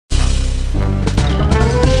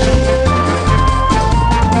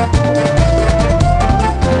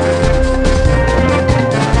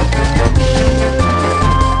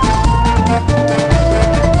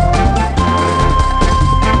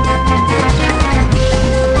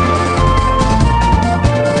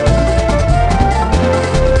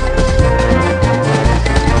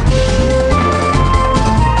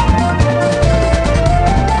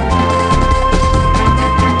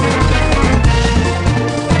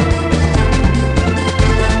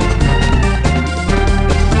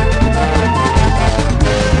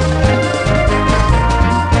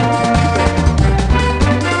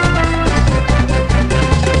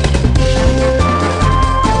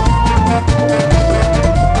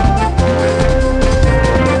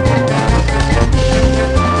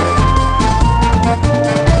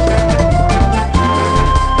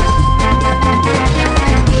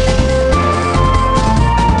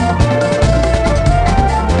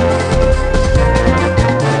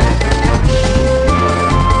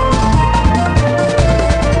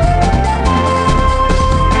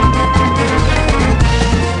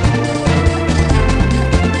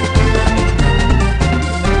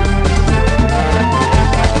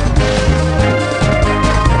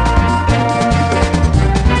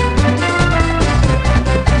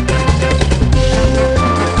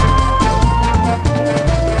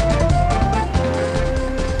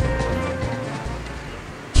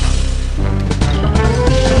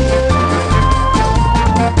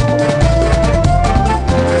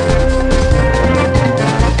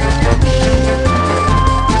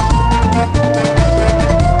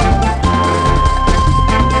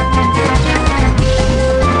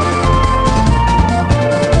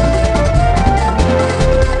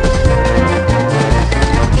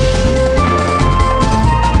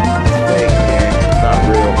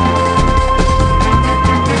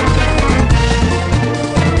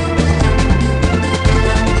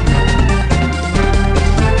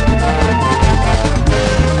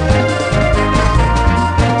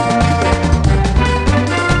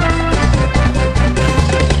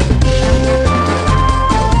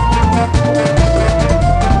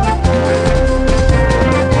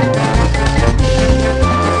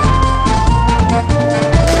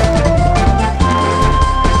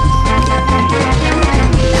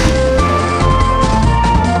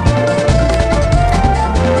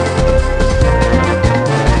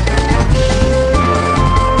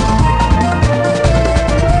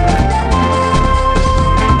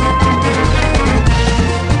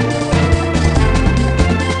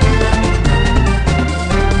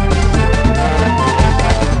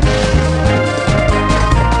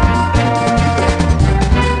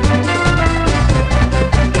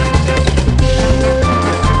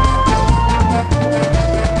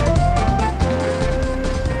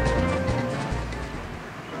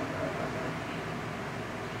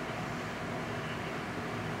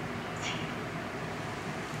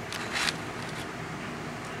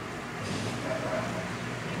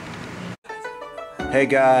Hey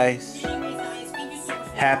guys,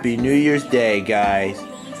 Happy New Year's Day, guys.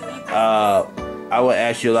 I will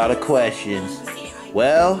ask you a lot of questions.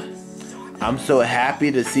 Well, I'm so happy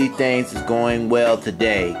to see things is going well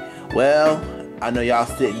today. Well, I know y'all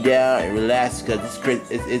sitting down and relax because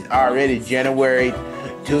it's already January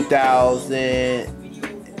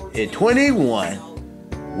 2021.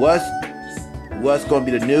 What's going to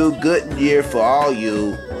be the new good year for all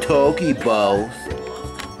you Toki Bows?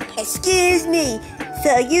 Excuse me,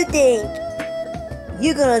 so you think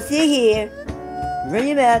you're gonna sit here, run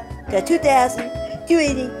your mouth, that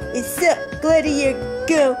 2020 is so glad a year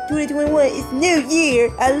go, 2021 is new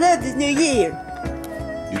year. I love this new year.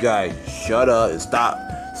 You guys, shut up and stop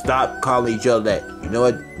calling each other that. You know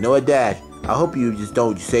what, Dad? I hope you just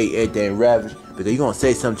don't say anything ravish because you're gonna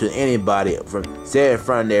say something to anybody say it in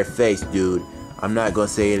front of their face, dude. I'm not gonna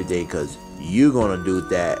say anything because you're gonna do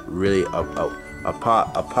that really a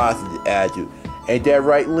positive attitude. Ain't that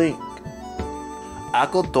right, Link?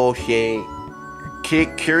 Ako toshe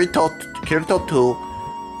kirito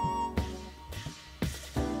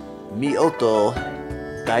Mioto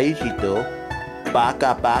Daijito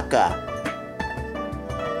Baka Baka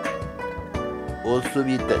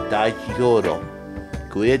Osubita Daijigoro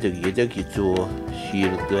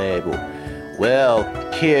Well,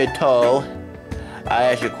 Kirito, I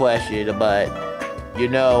asked you a question, but you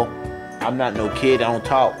know, I'm not no kid. I don't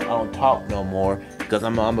talk no more because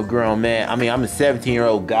I'm a grown man. I mean, I'm a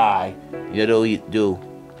 17-year-old guy. You know what you do.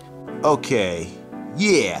 Okay,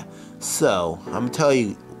 yeah. So I'm gonna tell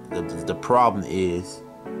you the problem is,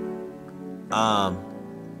 I'm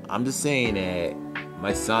just saying that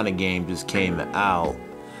my Sonic game just came out.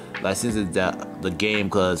 Like since it's the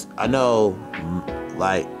game, cause I know,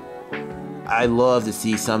 like, I love to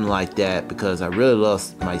see something like that because I really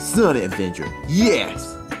love my Sonic adventure.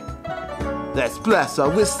 Yes. Let's blast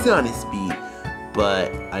off with Sonic speed.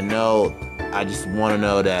 But I just want to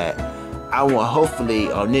know that I want hopefully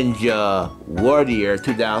Ninja Warrior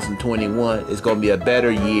 2021 is going to be a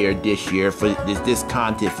better year this year for this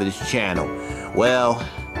content for this channel. Well,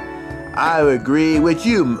 I agree with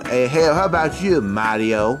you. Hey, how about you,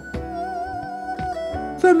 Mario?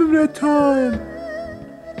 Remember that time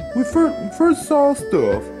we first saw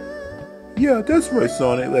stuff? Yeah, that's right,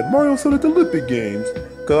 Sonic. Like Mario Sonic the Olympic Games.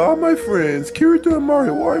 Cause all my friends, Kirito and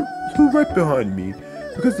Mario, are right behind me.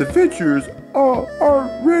 Because the adventures are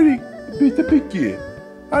ready to begin.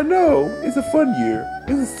 I know, it's a fun year.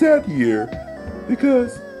 It's a sad year.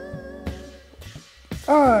 Because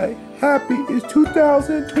Happy is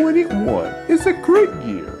 2021. It's a great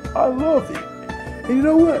year. I love it. And you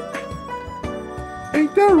know what?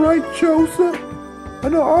 Ain't that right, Chosa? I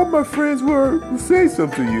know all my friends will say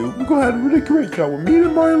something to you. We're gonna have a really great time with me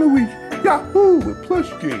and Mario and Luigi. Yahoo! With Plush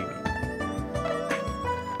Gaming.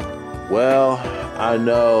 Well, I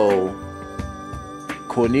know.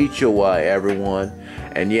 Konnichiwa, everyone.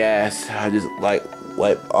 And yes, I just like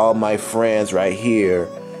all my friends right here.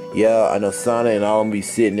 Yeah, I know Sonic and all gonna be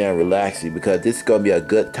sitting there relaxing because this is gonna be a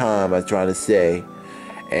good time, I'm trying to say.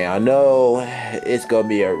 And I know it's gonna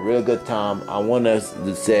be a real good time. I want us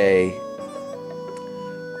to say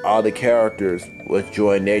all the characters will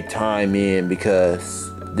join their time in because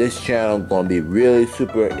this channel gonna be really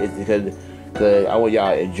super. It's because I want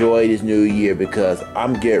y'all to enjoy this new year because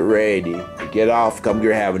I'm getting ready to get off. I'm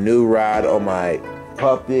gonna have a new ride on my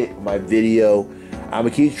puppet, my video. I'm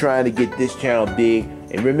gonna keep trying to get this channel big.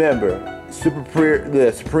 And remember,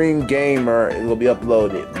 the Supreme Gamer is gonna be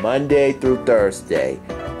uploaded Monday through Thursday,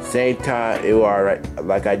 same time. It will alright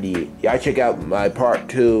like I did. Y'all check out my part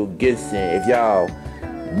 2 Genshin. If y'all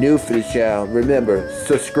new for this channel, remember,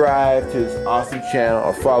 subscribe to this awesome channel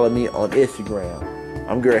or follow me on Instagram.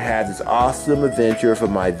 I'm gonna have this awesome adventure for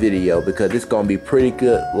my video because it's gonna be pretty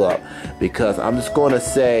good luck. Because I'm just gonna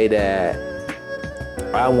say that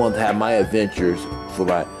I want to have my adventures for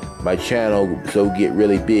my channel so get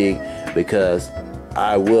really big because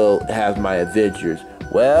I will have my adventures.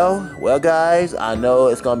 Well guys, I know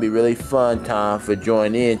it's gonna be really fun time for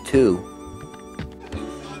joining in too.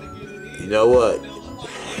 You know what?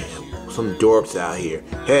 Some dorks out here.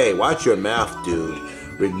 Hey, watch your mouth, dude.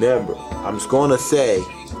 Remember, I'm just gonna say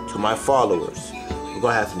to my followers, we're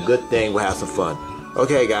gonna have some good things, we'll have some fun.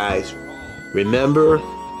 Okay guys, remember,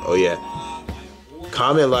 oh yeah,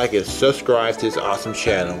 comment, like, and subscribe to this awesome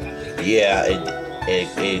channel. Yeah, and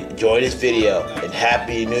enjoy this video. And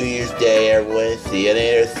Happy New Year's Day, everyone. See you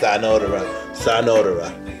later. Sayonara.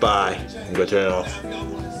 Bye. I'm gonna turn it off.